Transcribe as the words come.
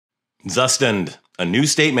Zustand, a new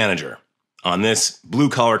state manager on this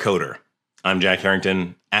blue-collar coder. I'm Jack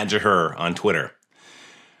Harrington, @Jaher on Twitter.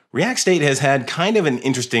 React State has had kind of an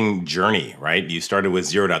interesting journey, right? You started with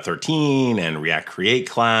 0.13 and React Create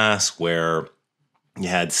class, where you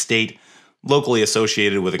had state locally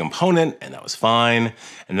associated with a component, and that was fine.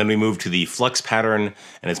 And then we moved to the Flux pattern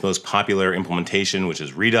and its most popular implementation, which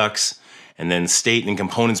is Redux. And then state and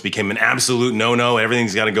components became an absolute no-no.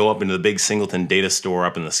 Everything's got to go up into the big singleton data store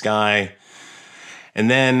up in the sky. And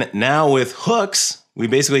then now with hooks, we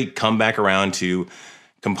basically come back around to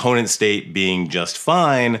component state being just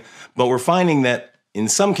fine, but we're finding that in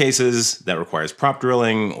some cases that requires prop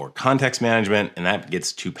drilling or context management, and that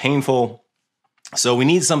gets too painful. So we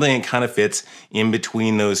need something that kind of fits in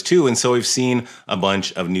between those two. And so we've seen a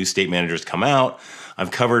bunch of new state managers come out.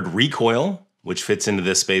 I've covered Recoil, which fits into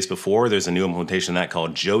this space before. There's a new implementation of that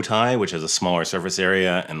called Jotai, which has a smaller surface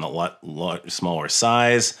area and a lot smaller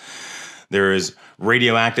size. There's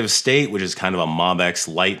Radioactive State, which is kind of a MobX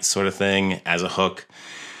light sort of thing as a hook.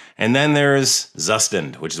 And then there's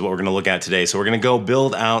Zustand, which is what we're going to look at today. So we're going to go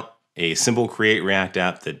build out a simple Create React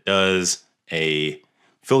app that does a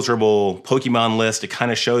filterable Pokemon list. It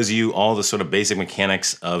kind of shows you all the sort of basic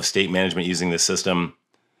mechanics of state management using this system.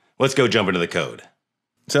 Let's go jump into the code.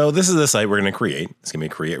 So this is the site we're going to create. It's going to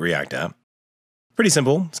be a Create React app. Pretty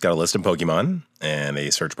simple. It's got a list of Pokemon and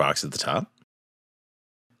a search box at the top.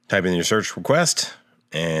 Type in your search request,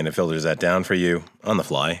 and it filters that down for you on the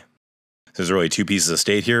fly. So there's really two pieces of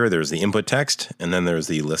state here. There's the input text, and then there's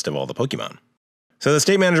the list of all the Pokemon. So the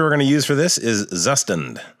state manager we're going to use for this is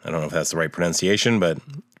Zustand. I don't know if that's the right pronunciation, but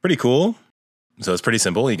it's pretty cool. So it's pretty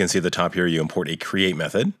simple. You can see at the top here, you import a create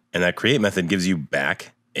method, and that create method gives you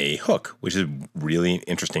back a hook, which is a really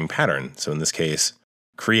interesting pattern. So in this case,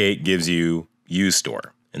 create gives you use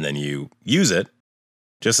store, and then you use it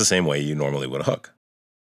just the same way you normally would a hook.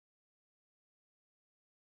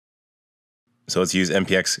 So let's use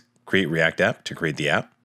npx create react app to create the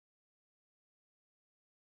app.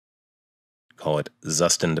 Call it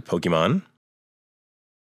Zustand Pokemon.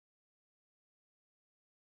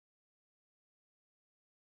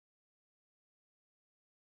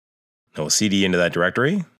 Now we'll cd into that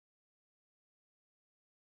directory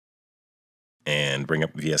and bring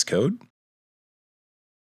up VS Code. And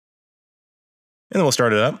then we'll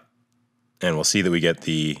start it up, and we'll see that we get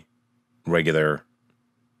the regular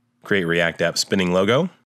Create React app spinning logo.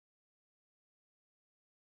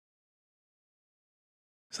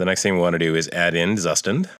 So the next thing we want to do is add in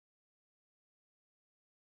Zustand.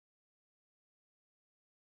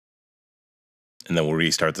 And then we'll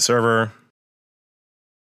restart the server.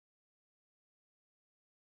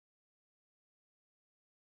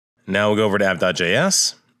 Now we'll go over to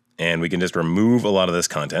app.js, and we can just remove a lot of this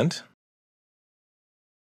content.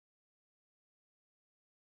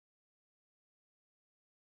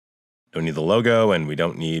 Don't need the logo, and we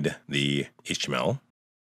don't need the HTML.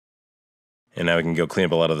 And now we can go clean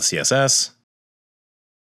up a lot of the CSS.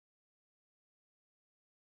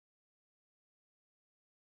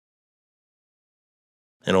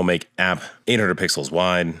 And we'll make app 800 pixels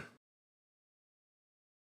wide.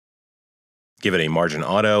 Give it a margin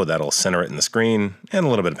auto, that'll center it in the screen, and a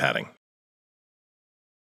little bit of padding.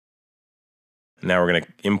 Now we're going to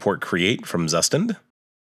import create from Zustand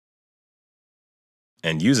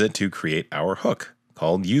and use it to create our hook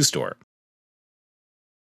called useStore.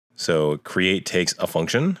 So create takes a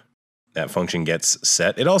function. That function gets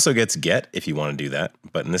set. It also gets get if you want to do that,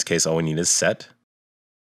 but in this case, all we need is set.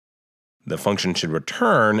 The function should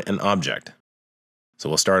return an object. So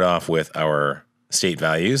we'll start off with our state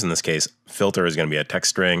values. In this case, filter is going to be a text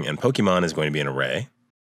string, and Pokemon is going to be an array.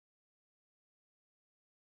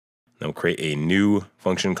 Then we'll create a new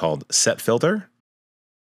function called setFilter,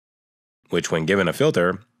 which when given a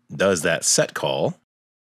filter, does that set call.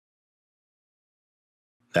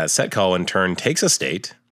 That set call in turn takes a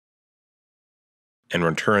state and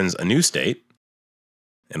returns a new state.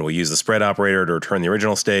 And we'll use the spread operator to return the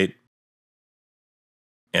original state,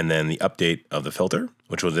 and then the update of the filter,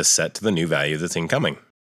 which will just set to the new value that's incoming.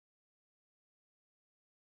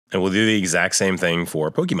 And we'll do the exact same thing for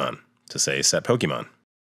Pokemon to say set Pokemon.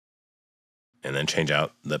 And then change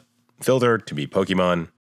out the filter to be Pokemon.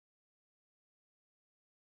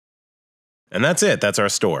 And that's it. That's our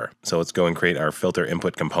store. So let's go and create our filter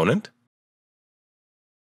input component.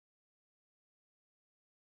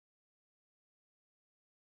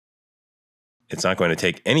 It's not going to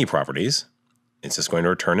take any properties. It's just going to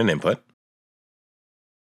return an input.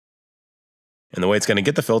 And the way it's going to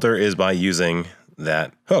get the filter is by using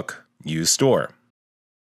that hook, useStore.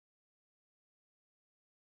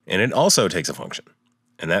 And it also takes a function.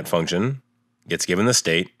 And that function gets given the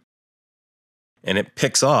state and it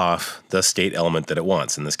picks off the state element that it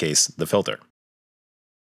wants, in this case, the filter.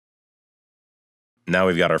 Now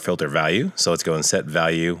we've got our filter value, so let's go and set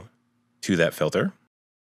value to that filter.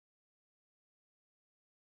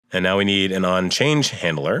 And now we need an onChange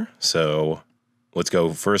handler, so let's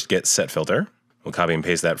go first get setFilter. We'll copy and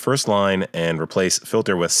paste that first line and replace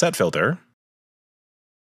filter with setFilter.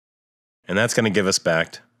 And that's going to give us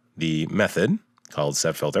back the method called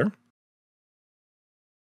setFilter.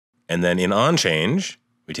 And then in onChange,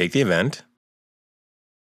 we take the event,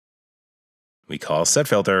 we call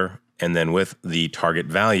setFilter, and then with the target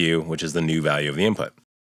value, which is the new value of the input.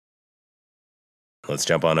 Let's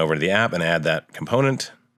jump on over to the app and add that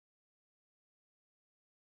component.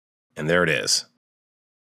 And there it is.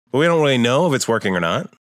 But we don't really know if it's working or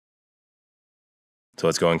not. So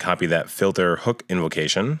let's go and copy that filter hook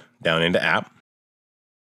invocation down into app.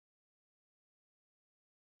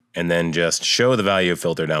 And then just show the value of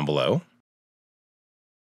filter down below.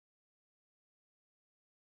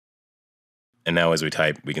 And now as we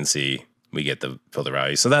type, we can see we get the filter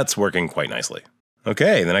value. So that's working quite nicely.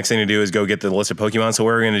 Okay, the next thing to do is go get the list of Pokemon. So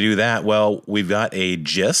where are we going to do that? Well, we've got a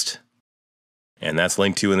gist, and that's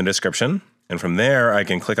linked to in the description. And from there, I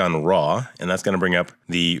can click on raw, and that's going to bring up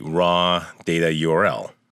the raw data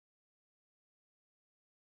URL.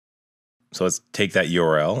 So let's take that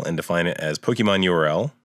URL and define it as Pokemon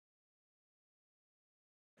URL.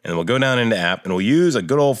 And we'll go down into app, and we'll use a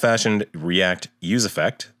good old-fashioned React use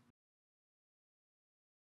effect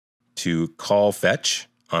to call fetch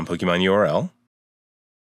on Pokemon URL.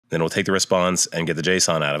 Then we'll take the response and get the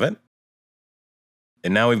JSON out of it.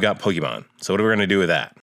 And now we've got Pokemon. So what are we going to do with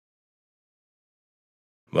that?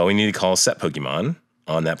 Well, we need to call setPokemon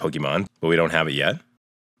on that Pokemon, but we don't have it yet.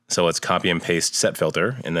 So let's copy and paste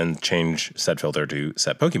setFilter and then change setFilter to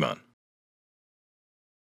setPokemon.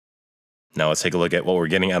 Now let's take a look at what we're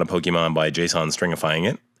getting out of Pokemon by JSON stringifying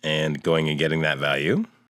it and going and getting that value.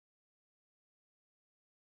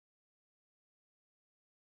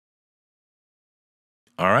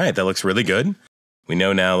 All right, that looks really good. We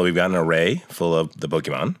know now that we've got an array full of the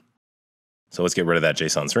Pokemon. So let's get rid of that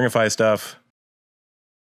JSON stringify stuff.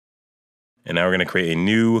 And now we're going to create a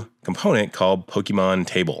new component called Pokemon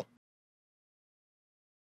Table.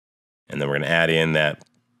 And then we're going to add in that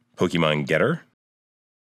Pokemon getter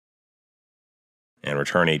and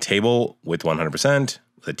return a table with 100%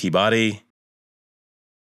 with a tBody.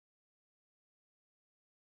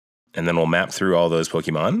 And then we'll map through all those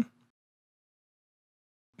Pokemon,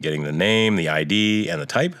 getting the name, the ID, and the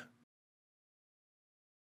type.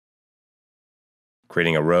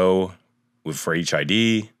 Creating a row for each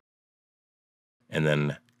ID. And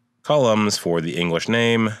then columns for the English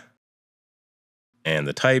name and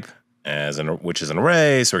the type, which is an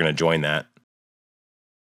array. So we're going to join that.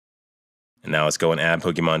 And now let's go and add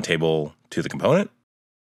Pokemon table to the component.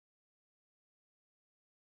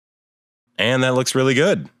 And that looks really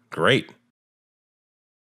good. Great.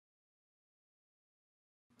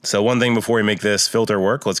 So one thing before we make this filter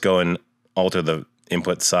work, let's go and alter the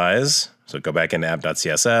input size. So go back into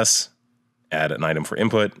app.css, add an item for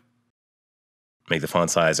input, make the font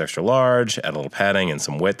size extra large, add a little padding and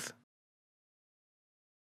some width.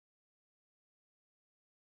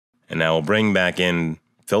 And now we'll bring back in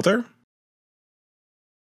filter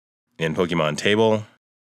in Pokemon table.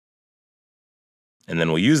 And then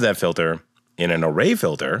we'll use that filter in an array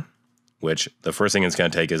filter, which the first thing it's going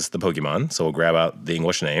to take is the Pokemon. So we'll grab out the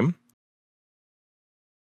English name.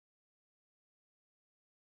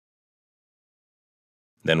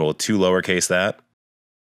 Then we'll lowercase that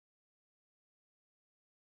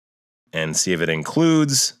and see if it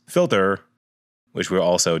includes filter, which we're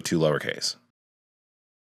also lowercase.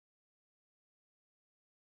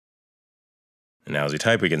 And now as we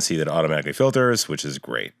type, we can see that it automatically filters, which is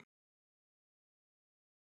great.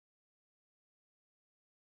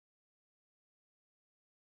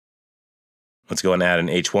 Let's go and add an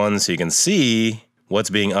H1 so you can see what's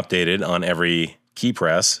being updated on every key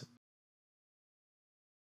press.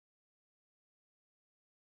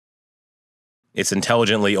 It's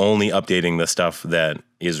intelligently only updating the stuff that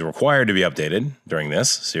is required to be updated during this.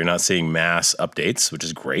 So you're not seeing mass updates, which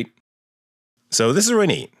is great. So this is really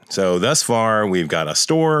neat. So thus far, we've got a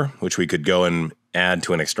store, which we could go and add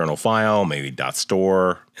to an external file, maybe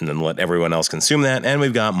 .store, and then let everyone else consume that. And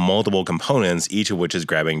we've got multiple components, each of which is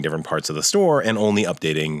grabbing different parts of the store and only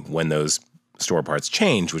updating when those store parts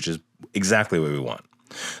change, which is exactly what we want.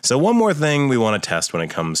 So one more thing we want to test when it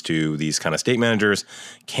comes to these kind of state managers,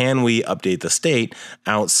 can we update the state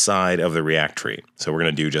outside of the React tree? So we're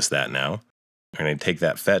going to do just that now. We're going to take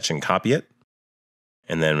that fetch and copy it,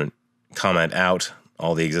 and then comment out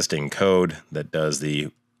all the existing code that does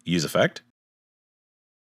the use effect.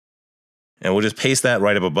 And we'll just paste that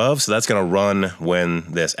right up above. So that's going to run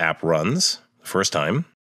when this app runs the first time.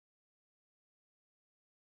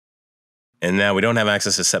 And now we don't have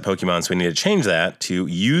access to set Pokemon, so we need to change that to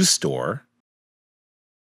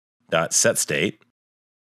useStore.setState.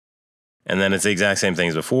 And then it's the exact same thing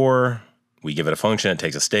as before. We give it a function, it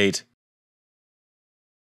takes a state.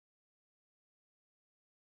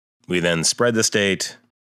 We then spread the state,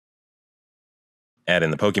 add in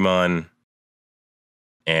the Pokemon,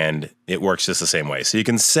 and it works just the same way. So you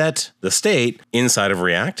can set the state inside of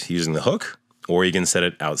React using the hook, or you can set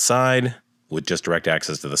it outside with just direct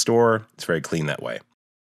access to the store. It's very clean that way.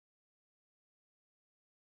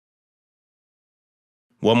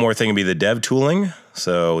 One more thing would be the dev tooling.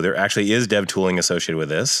 So there actually is dev tooling associated with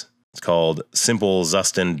this. It's called Simple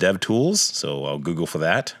Zustand Dev Tools. So I'll Google for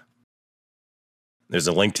that. There's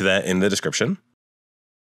a link to that in the description.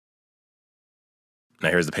 Now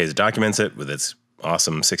here's the page that documents it with its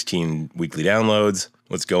awesome 16 weekly downloads.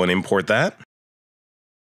 Let's go and import that.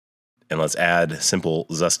 And let's add Simple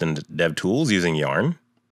Zustand Dev Tools using Yarn.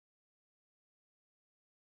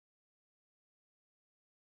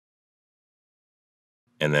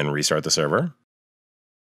 And then restart the server.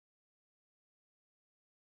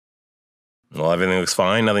 Well, everything looks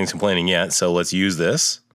fine. Nothing's complaining yet. So let's use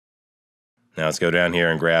this. Now let's go down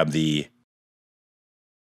here and grab the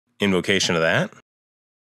invocation of that.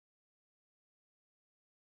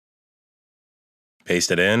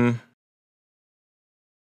 Paste it in.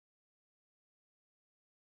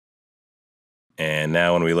 And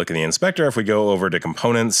now when we look in the inspector, if we go over to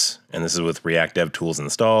components, and this is with React Dev Tools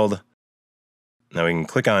installed, now we can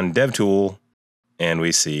click on Dev Tool, and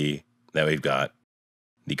we see that we've got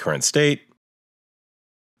the current state,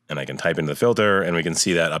 and I can type into the filter, and we can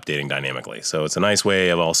see that updating dynamically. So it's a nice way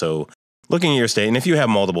of also looking at your state, and if you have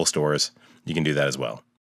multiple stores, you can do that as well.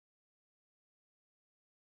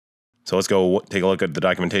 So let's go take a look at the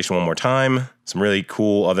documentation one more time. Some really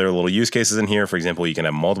cool other little use cases in here. For example, you can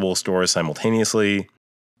have multiple stores simultaneously.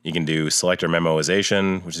 You can do selector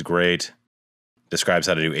memoization, which is great. Describes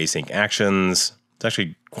how to do async actions. It's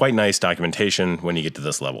actually quite nice documentation when you get to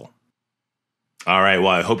this level. All right, well,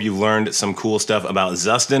 I hope you've learned some cool stuff about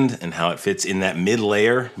Zustand and how it fits in that mid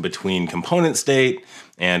layer between component state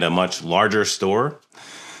and a much larger store.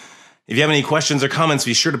 If you have any questions or comments,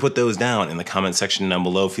 be sure to put those down in the comment section down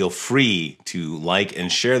below. Feel free to like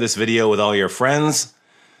and share this video with all your friends.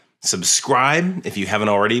 Subscribe if you haven't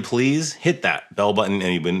already, please. Hit that bell button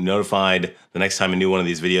and you'll be notified the next time a new one of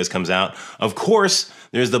these videos comes out. Of course,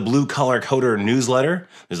 there's the Blue Collar Coder newsletter.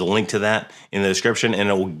 There's a link to that in the description, and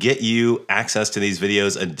it will get you access to these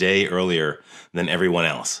videos a day earlier than everyone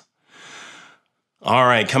else. All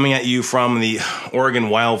right, coming at you from the Oregon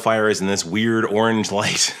wildfires in this weird orange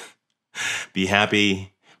light. Be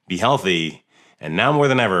happy, be healthy, and now more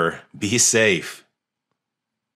than ever, be safe.